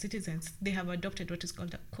 mapping different citizens, they have adopted what is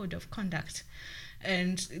called a code of conduct.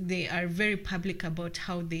 And they are very public about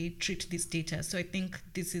how they treat this data. So I think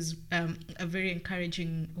this is a very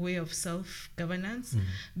encouraging way of self-governance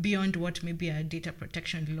beyond what maybe a data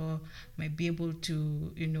protection law might be able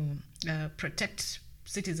to, protect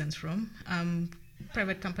citizens from.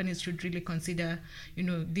 Private companies should really consider,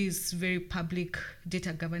 these very public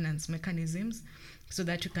data governance mechanisms so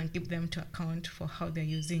that you can keep them to account for how they're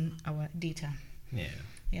using our data. Yeah.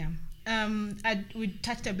 We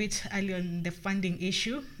touched a bit earlier on the funding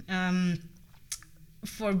issue.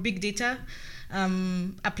 For big data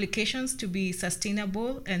applications to be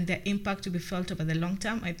sustainable and their impact to be felt over the long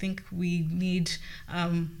term, I think we need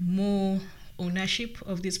more ownership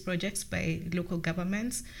of these projects by local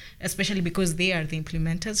governments, especially because they are the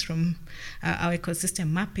implementers from our ecosystem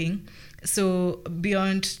mapping. So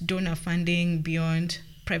beyond donor funding, beyond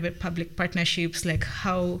private-public partnerships, like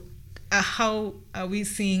how are we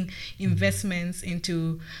seeing investments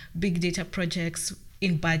into big data projects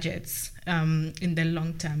in budgets in the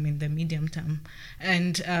long term, in the medium term.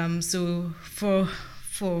 And so for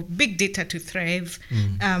big data to thrive,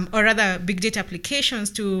 or rather big data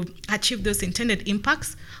applications to achieve those intended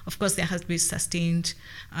impacts, of course, there has to be sustained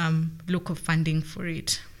local funding for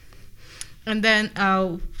it. And then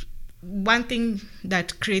one thing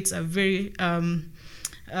that creates a very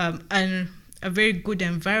good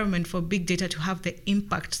environment for big data to have the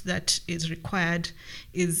impact that is required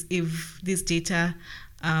is if this data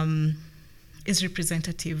is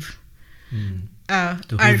representative.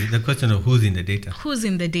 The question of who's in the data. Who's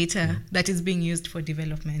in the data that is being used for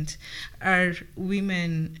development? Are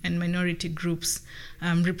women and minority groups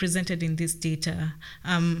represented in this data?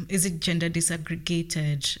 Is it gender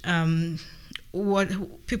disaggregated? What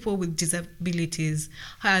people with disabilities,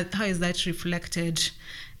 how is that reflected?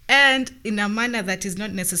 And in a manner that is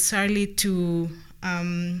not necessarily to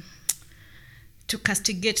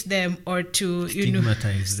castigate them or to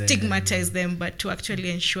stigmatize them, but to actually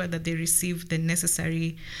ensure that they receive the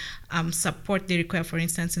necessary support they require, for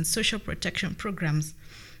instance, in social protection programs.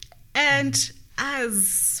 And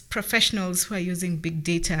as professionals who are using big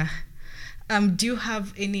data, do you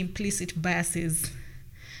have any implicit biases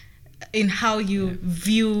in how you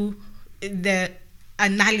view the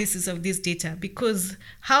analysis of this data? Because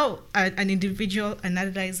how an individual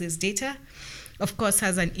analyzes data, of course,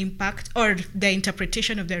 has an impact, or the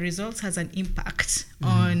interpretation of the results has an impact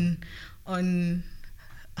on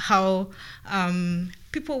how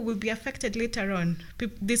people will be affected later on.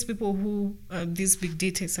 These people who this big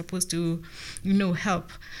data is supposed to,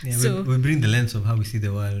 help. Yeah, so we bring the lens of how we see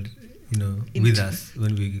the world, with us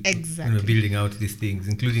when we're building out these things,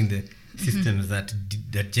 including the systems that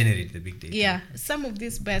generate the big data. Yeah, some of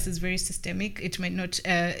this bias is very systemic. It might not,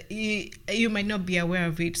 you might not be aware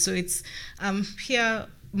of it. So it's here.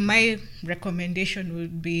 My recommendation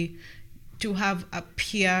would be to have a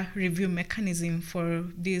peer review mechanism for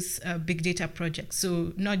these big data projects.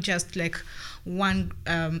 So not just like one,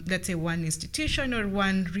 let's say one institution or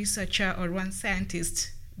one researcher or one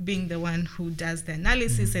scientist being the one who does the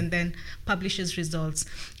analysis and then publishes results.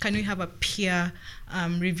 Can we have a peer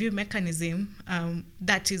review mechanism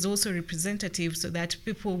that is also representative, so that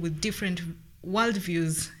people with different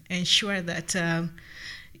worldviews ensure that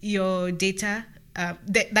your data,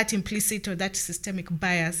 that implicit or that systemic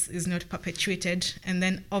bias is not perpetuated, and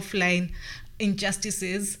then offline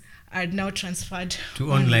injustices are now transferred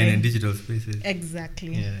to online and digital spaces.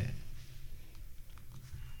 Exactly. Yeah.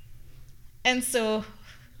 And so,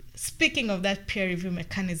 speaking of that peer review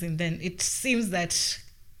mechanism, then it seems that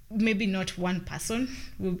maybe not one person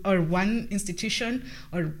or one institution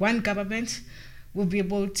or one government will be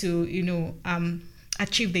able to,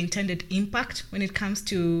 achieve the intended impact when it comes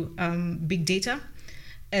to big data.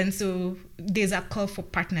 And so there's a call for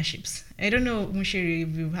partnerships. I don't know, Muchiri,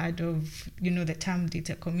 if you've heard of, the term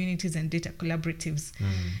data communities and data collaboratives,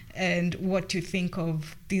 and what you think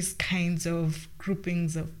of these kinds of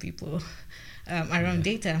groupings of people around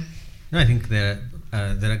data. No, I think they're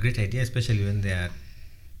a great idea, especially when they are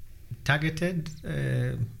targeted,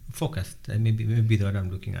 focused. Maybe the word I'm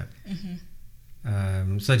looking at.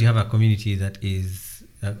 So that you have a community that is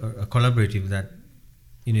a collaborative that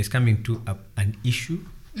is coming to an issue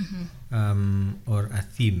or a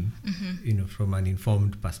theme, from an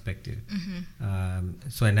informed perspective.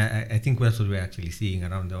 So, and I think that's what we're actually seeing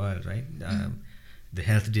around the world, right? The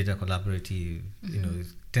health data collaborative,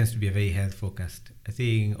 tends to be a very health-focused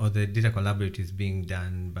thing, or the data collaborative is being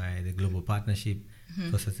done by the Global Partnership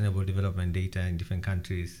for Sustainable Development Data in different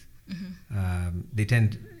countries. They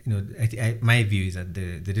tend, my view is that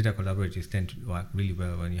the data collaboratives tend to work really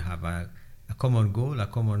well when you have a common goal, a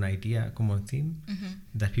common idea, a common theme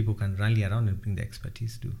that people can rally around and bring the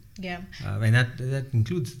expertise to. Yeah. And that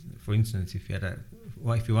includes, for instance, if you're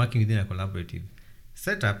working within a collaborative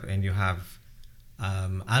setup and you have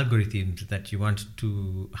algorithms that you want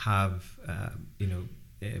to have,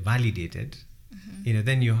 validated,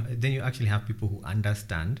 then you actually have people who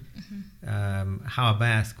understand how a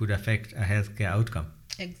bias could affect a healthcare outcome.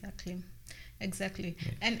 Exactly.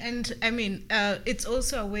 Yeah. And I mean, it's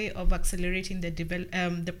also a way of accelerating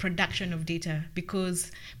the production of data,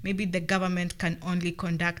 because maybe the government can only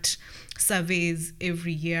conduct surveys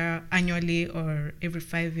every year, annually, or every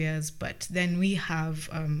 5 years. But then we have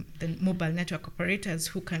the mobile network operators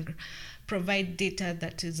who can provide data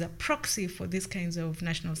that is a proxy for these kinds of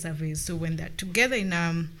national surveys. So when they're together in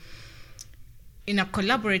a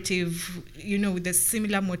collaborative, with the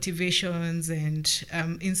similar motivations and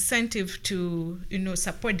incentive to,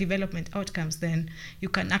 support development outcomes, then you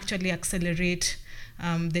can actually accelerate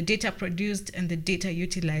the data produced and the data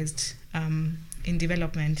utilized in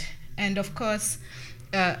development. And of course,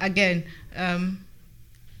 again,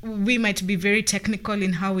 we might be very technical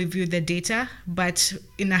in how we view the data, but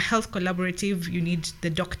in a health collaborative, you need the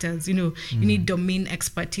doctors, you need domain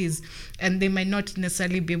expertise, and they might not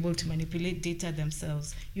necessarily be able to manipulate data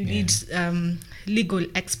themselves. You need legal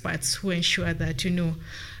experts who ensure that,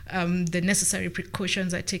 the necessary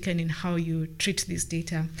precautions are taken in how you treat this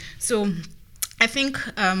data. So I think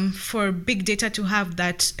for big data to have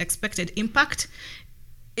that expected impact,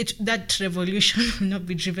 that revolution will not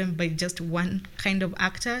be driven by just one kind of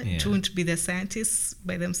actor. It won't be the scientists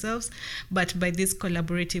by themselves, but by this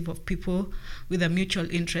collaborative of people with a mutual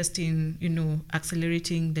interest in,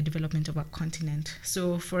 accelerating the development of our continent.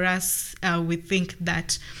 So for us, we think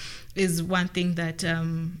that is one thing that,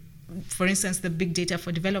 for instance, the Big Data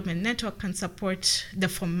for Development Network can support the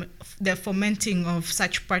fomenting of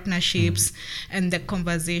such partnerships and the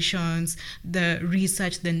conversations, the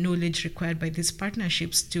research, the knowledge required by these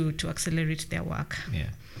partnerships to accelerate their work.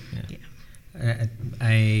 I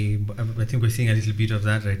think we're seeing a little bit of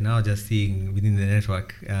that right now, just seeing within the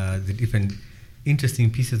network the different interesting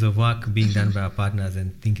pieces of work being done by our partners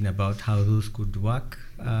and thinking about how those could work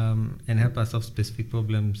and help us solve specific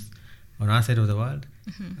problems on our side of the world.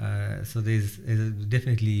 So there's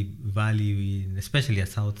definitely value in, especially a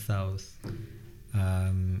South-South,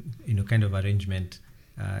 kind of arrangement,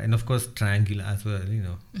 and of course triangular as well.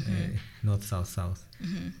 North-South-South.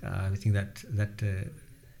 I think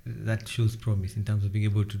that shows promise in terms of being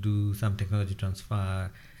able to do some technology transfer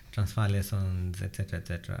lessons, etc.,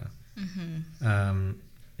 etc.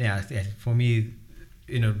 For me,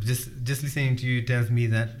 just listening to you tells me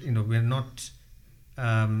that we're not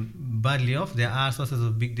badly off. There are sources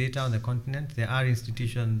of big data on the continent. There are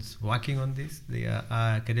institutions working on this. There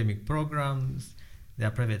are academic programs. There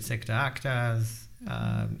are private sector actors.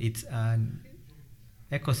 It's an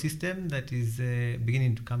ecosystem that is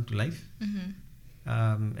beginning to come to life.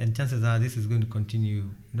 And chances are this is going to continue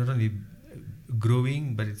not only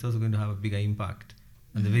growing, but it's also going to have a bigger impact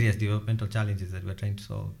on the various developmental challenges that we're trying to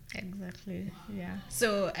solve. Exactly, yeah.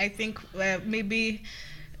 So I think maybe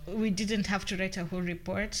we didn't have to write a whole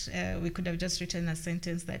report. We could have just written a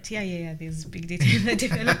sentence that, there's big data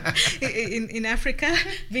in Africa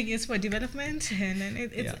being used for development.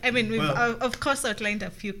 And we've of course outlined a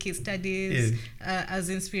few case studies as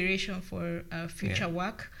inspiration for future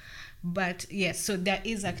work. But yes, so there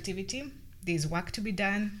is activity. There's work to be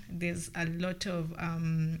done. There's a lot of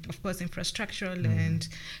course, infrastructural and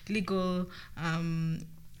legal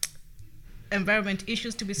environment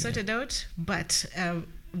issues to be sorted out. But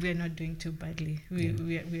we're not doing too badly.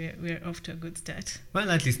 We're off to a good start. Well,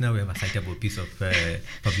 at least now we have a citable piece of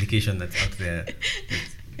publication that's out there.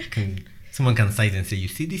 Someone can cite and say, you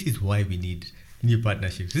see, this is why we need new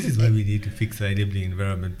partnerships. This is why we need to fix our enabling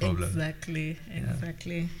environment problems. Exactly.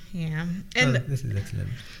 Yeah. And this is excellent.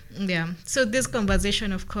 Yeah. So this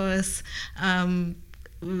conversation, of course,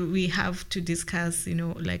 we have to discuss,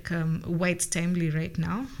 why it's timely right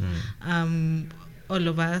now. All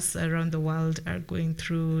of us around the world are going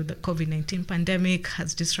through the COVID-19 pandemic,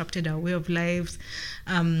 has disrupted our way of lives,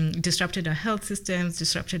 disrupted our health systems,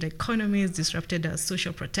 disrupted economies, disrupted our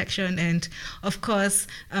social protection. And of course,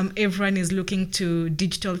 everyone is looking to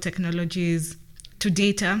digital technologies, to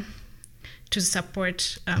data, to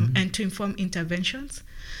support and to inform interventions.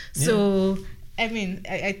 So,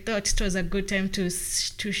 I thought it was a good time to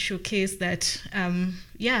showcase that,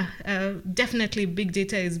 definitely big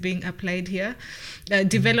data is being applied here.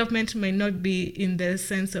 Development may not be in the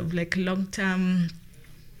sense of long-term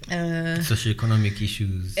socioeconomic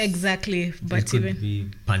issues. Exactly, but it could be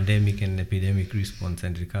pandemic and epidemic response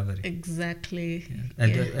and recovery. Exactly.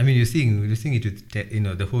 Yeah. And you're seeing it with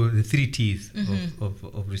the 3 T's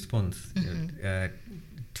of response: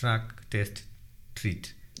 track, test,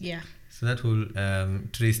 treat. Yeah. So that whole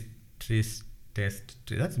trace, test,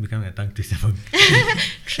 that's becoming a tongue twister for me.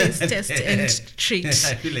 Trace, test, and treat.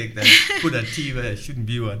 I feel like that put a T where there shouldn't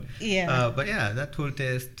be one. Yeah. But that whole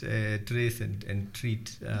test, trace, and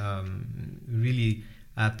treat really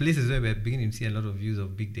places where we're beginning to see a lot of use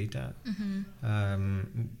of big data.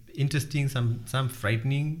 Interesting, some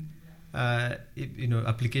frightening,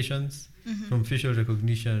 applications from facial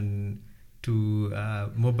recognition to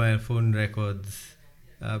mobile phone records.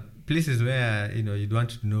 Places where you'd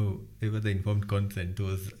want to know whether informed consent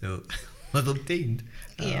was was obtained.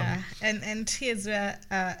 Yeah, and here's where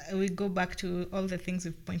we go back to all the things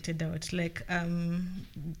we've pointed out. Like,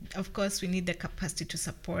 of course, we need the capacity to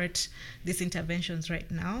support these interventions right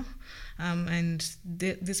now, and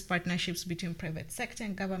these partnerships between private sector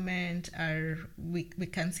and government we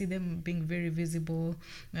can see them being very visible.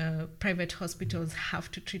 Private hospitals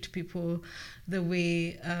have to treat people the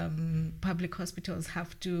way public hospitals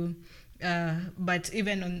have to. But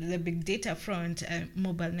even on the big data front,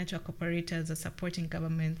 mobile network operators are supporting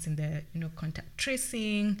governments in the contact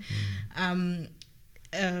tracing.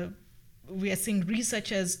 We are seeing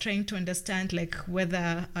researchers trying to understand like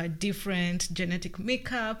whether a different genetic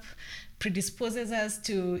makeup predisposes us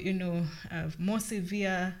to more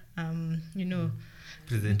severe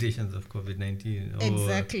presentations of COVID-19.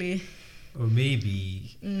 Exactly. Or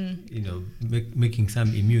maybe making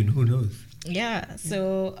some immune. Who knows? Yeah.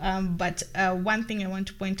 So, but one thing I want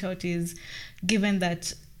to point out is, given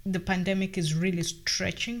that the pandemic is really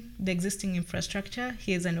stretching the existing infrastructure,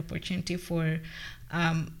 here's an opportunity for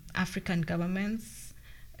African governments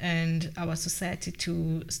and our society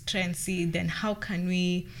to try and see then how can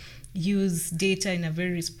we use data in a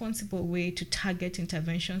very responsible way to target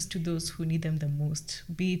interventions to those who need them the most,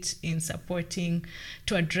 be it in supporting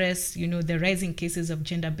to address the rising cases of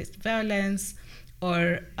gender-based violence,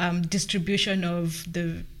 or distribution of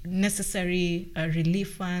the necessary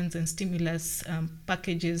relief funds and stimulus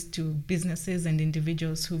packages to businesses and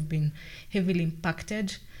individuals who've been heavily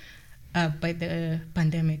impacted by the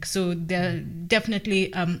pandemic. So there are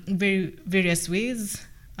definitely very various ways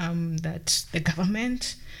that the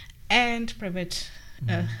government and private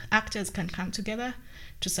actors can come together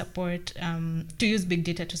to support, to use big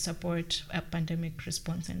data to support a pandemic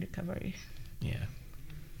response and recovery. Yeah.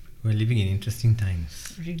 We're living in interesting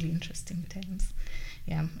times. Really interesting times.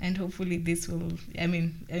 Yeah, and hopefully this will,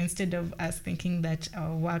 instead of us thinking that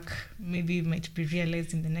our work maybe might be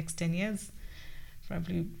realized in the next 10 years,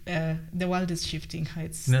 probably the world is shifting how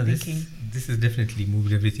it's thinking. This has definitely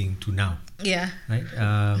moved everything to now. Yeah. Right?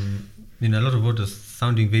 A lot of what was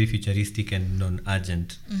sounding very futuristic and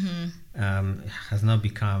non-urgent has now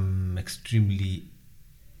become extremely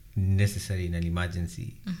necessary in an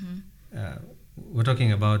emergency. We're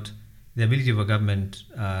talking about the ability of a government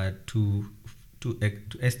to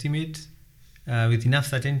estimate with enough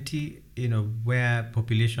certainty, where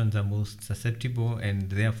populations are most susceptible, and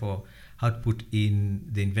therefore how to put in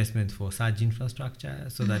the investment for surge infrastructure,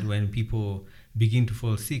 so that when people begin to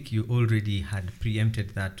fall sick, you already had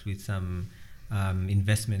preempted that with some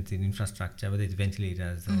investments in infrastructure, whether it's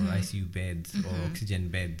ventilators or ICU beds or oxygen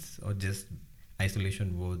beds or just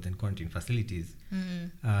isolation wards and quarantine facilities.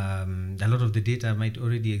 A lot of the data might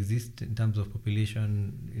already exist in terms of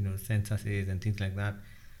population, censuses and things like that.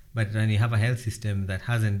 But when you have a health system that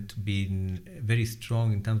hasn't been very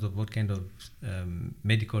strong in terms of what kind of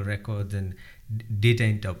medical records and data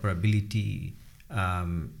interoperability,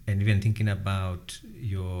 and even thinking about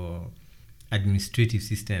your administrative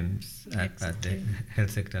systems at the health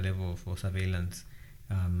sector level for surveillance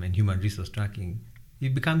and human resource tracking,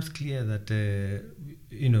 it becomes clear that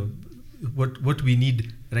what we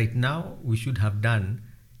need right now we should have done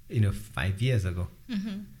 5 years ago.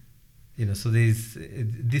 So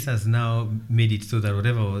this has now made it so that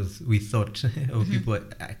whatever we thought or people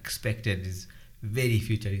expected is very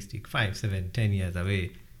futuristic, 5, 7, 10 years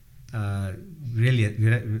away. Really,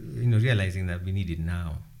 realizing that we need it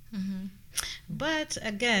now. But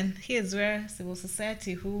again, here's where civil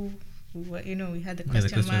society, we had the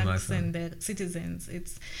question marks and the citizens.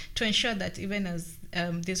 It's to ensure that even as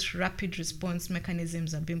these rapid response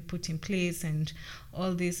mechanisms are being put in place and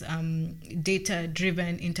all these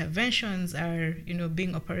data-driven interventions are,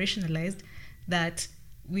 being operationalized, that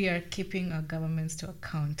we are keeping our governments to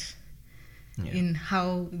account in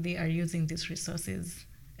how they are using these resources,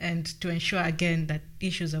 and to ensure again that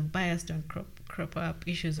issues of bias don't crop up,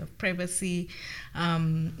 issues of privacy,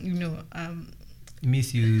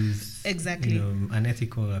 misuse, exactly,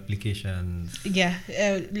 unethical applications.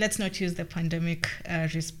 Let's not use the pandemic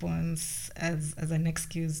response as an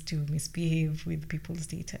excuse to misbehave with people's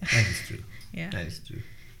data. That is true. That is true.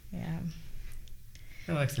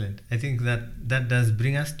 Oh, excellent. I think that does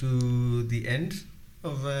bring us to the end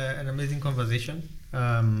of an amazing conversation,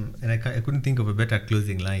 and I couldn't think of a better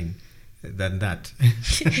closing line than that.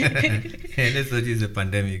 Let's not use the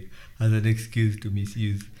pandemic as an excuse to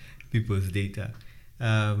misuse people's data.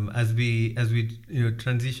 As we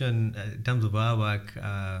transition in terms of our work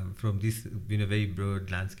from this very broad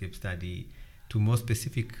landscape study to more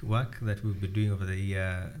specific work that we'll be doing over the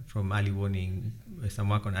year, from early warning, some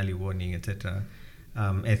work on early warning, etc.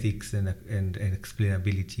 ethics and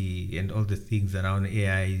explainability and all the things around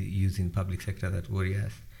AI used in public sector that worry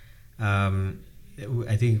us.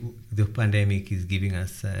 I think the pandemic is giving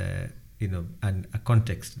us, a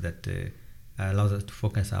context that allows us to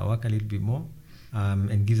focus our work a little bit more,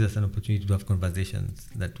 and gives us an opportunity to have conversations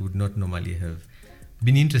that would not normally have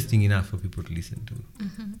been interesting enough for people to listen to.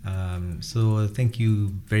 So thank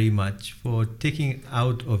you very much for taking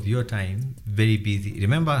out of your time, very busy.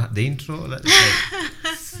 Remember the intro? That's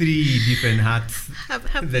like 3 different hats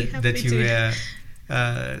that you wear.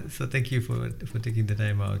 So thank you for taking the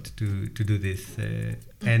time out to do this.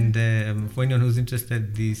 And for anyone who's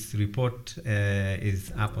interested, this report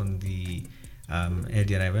is up on the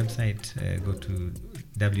LDRI website. Go to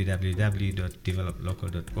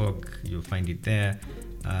www.developlocal.org. You'll find it there.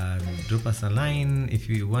 Drop us a line. If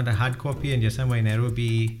you want a hard copy and you're somewhere in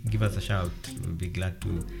Nairobi, give us a shout. We'll be glad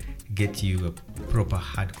to get you a proper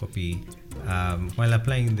hard copy while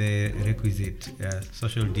applying the requisite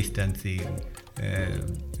social distancing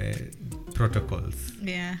protocols.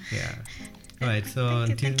 Yeah. All right, so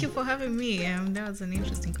thank you for having me. That was an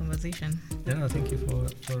interesting conversation. Thank you for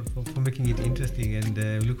making it interesting, and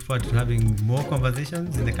we look forward to having more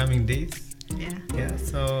conversations in the coming days. Yeah.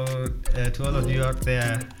 So to all of you out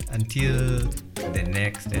there, until the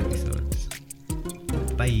next episode,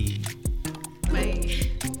 bye.